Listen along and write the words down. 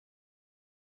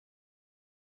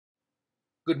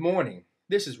Good morning.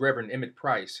 This is Reverend Emmett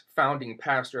Price, founding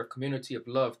pastor of Community of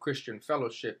Love Christian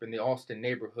Fellowship in the Austin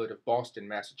neighborhood of Boston,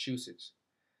 Massachusetts.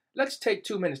 Let's take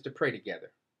 2 minutes to pray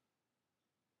together.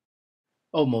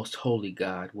 Oh, most holy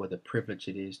God, what a privilege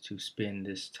it is to spend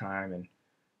this time in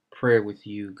prayer with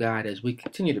you, God, as we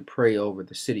continue to pray over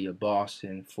the city of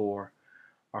Boston for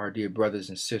our dear brothers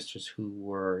and sisters who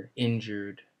were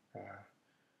injured,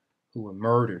 who were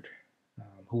murdered,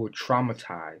 who were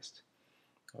traumatized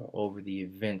over the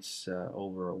events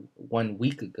over 1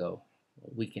 week ago,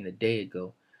 a week and a day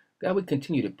ago. God, we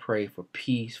continue to pray for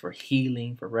peace, for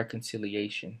healing, for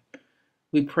reconciliation.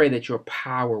 We pray that your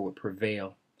power would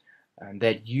prevail and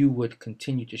that you would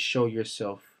continue to show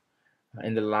yourself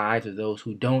in the lives of those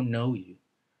who don't know you.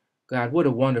 God, what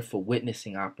a wonderful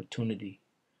witnessing opportunity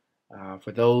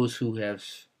for those who have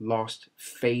lost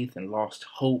faith and lost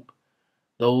hope,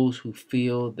 those who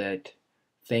feel that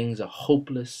things are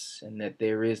hopeless and that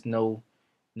there is no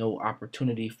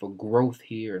opportunity for growth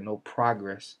here, no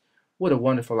progress. What a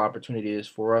wonderful opportunity it is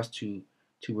for us to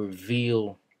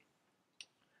reveal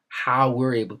how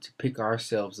we're able to pick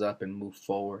ourselves up and move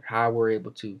forward, how we're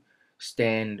able to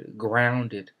stand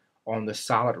grounded on the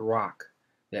solid rock,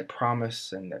 that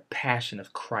promise and that passion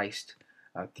of Christ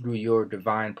through your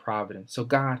divine providence. So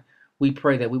God, we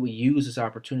pray that we would use this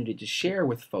opportunity to share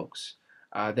with folks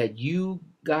that you,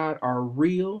 God, are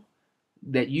real,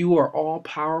 that you are all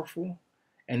powerful,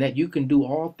 and that you can do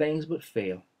all things but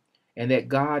fail. And that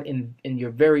God, in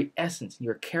your very essence,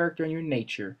 your character and your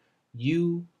nature,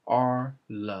 you are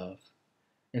love.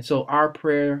 And so our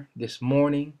prayer this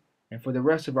morning and for the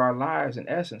rest of our lives, in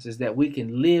essence, is that we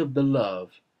can live the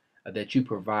love that you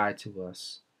provide to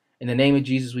us. In the name of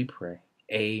Jesus we pray.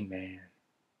 Amen.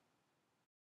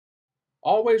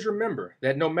 Always remember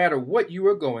that no matter what you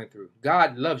are going through,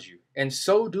 God loves you, and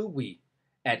so do we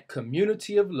at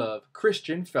Community of Love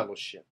Christian Fellowship.